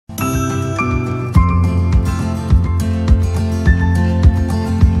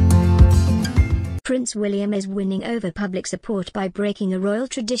Prince William is winning over public support by breaking a royal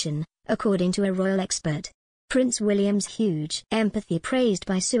tradition, according to a royal expert. Prince William's huge empathy praised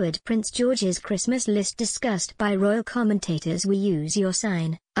by Seward. Prince George's Christmas list discussed by royal commentators. We use your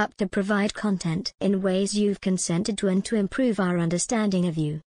sign up to provide content in ways you've consented to and to improve our understanding of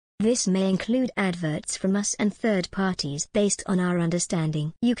you. This may include adverts from us and third parties based on our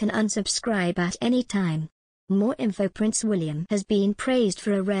understanding. You can unsubscribe at any time. More info. Prince William has been praised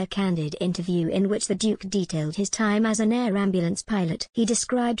for a rare candid interview in which the Duke detailed his time as an air ambulance pilot. He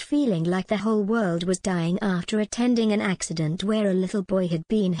described feeling like the whole world was dying after attending an accident where a little boy had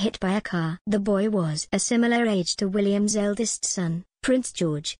been hit by a car. The boy was a similar age to William's eldest son, Prince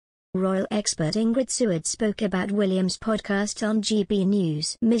George. Royal expert Ingrid Seward spoke about William's podcast on GB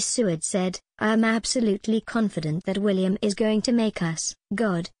News. Miss Seward said, "I am absolutely confident that William is going to make us,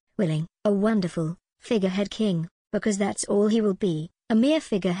 God willing, a wonderful figurehead king, because that's all he will be, a mere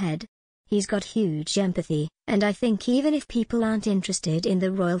figurehead. He's got huge empathy, and I think even if people aren't interested in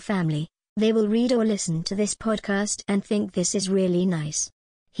the royal family, they will read or listen to this podcast and think this is really nice.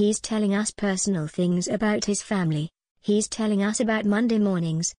 He's telling us personal things about his family. He's telling us about Monday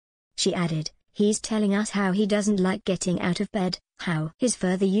mornings." She added, "He's telling us how he doesn't like getting out of bed, how his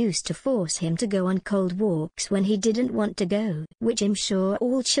father used to force him to go on cold walks when he didn't want to go, which I'm sure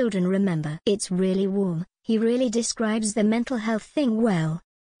all children remember. It's really warm." He really describes the mental health thing well.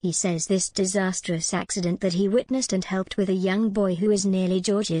 He says this disastrous accident that he witnessed and helped with a young boy who is nearly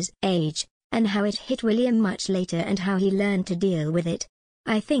George's age, and how it hit William much later and how he learned to deal with it.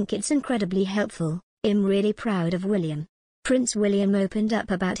 "I think it's incredibly helpful. I'm really proud of William." Prince William opened up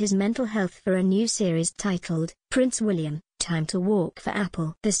about his mental health for a new series titled, Prince William, Time to Walk for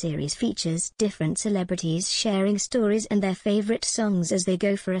Apple. The series features different celebrities sharing stories and their favorite songs as they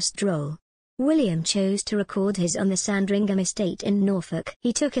go for a stroll. William chose to record his on the Sandringham estate in Norfolk.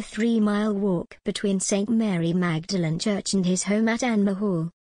 He took a 3-mile walk between St. Mary Magdalene Church and his home at Anmer Hall.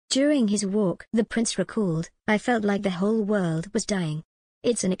 During his walk, the prince recalled, "I felt like the whole world was dying.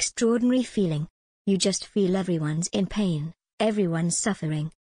 It's an extraordinary feeling. You just feel everyone's in pain, everyone's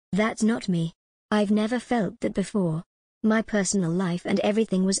suffering. That's not me. I've never felt that before. My personal life and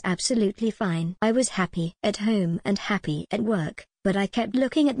everything was absolutely fine. I was happy at home and happy at work, but I kept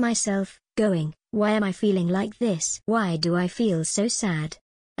looking at myself, going, why am I feeling like this? Why do I feel so sad?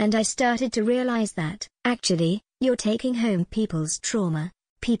 And I started to realize that, actually, you're taking home people's trauma,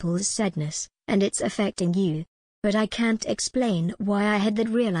 people's sadness, and it's affecting you. But I can't explain why I had that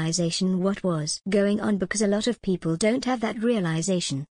realization, what was going on, because a lot of people don't have that realization.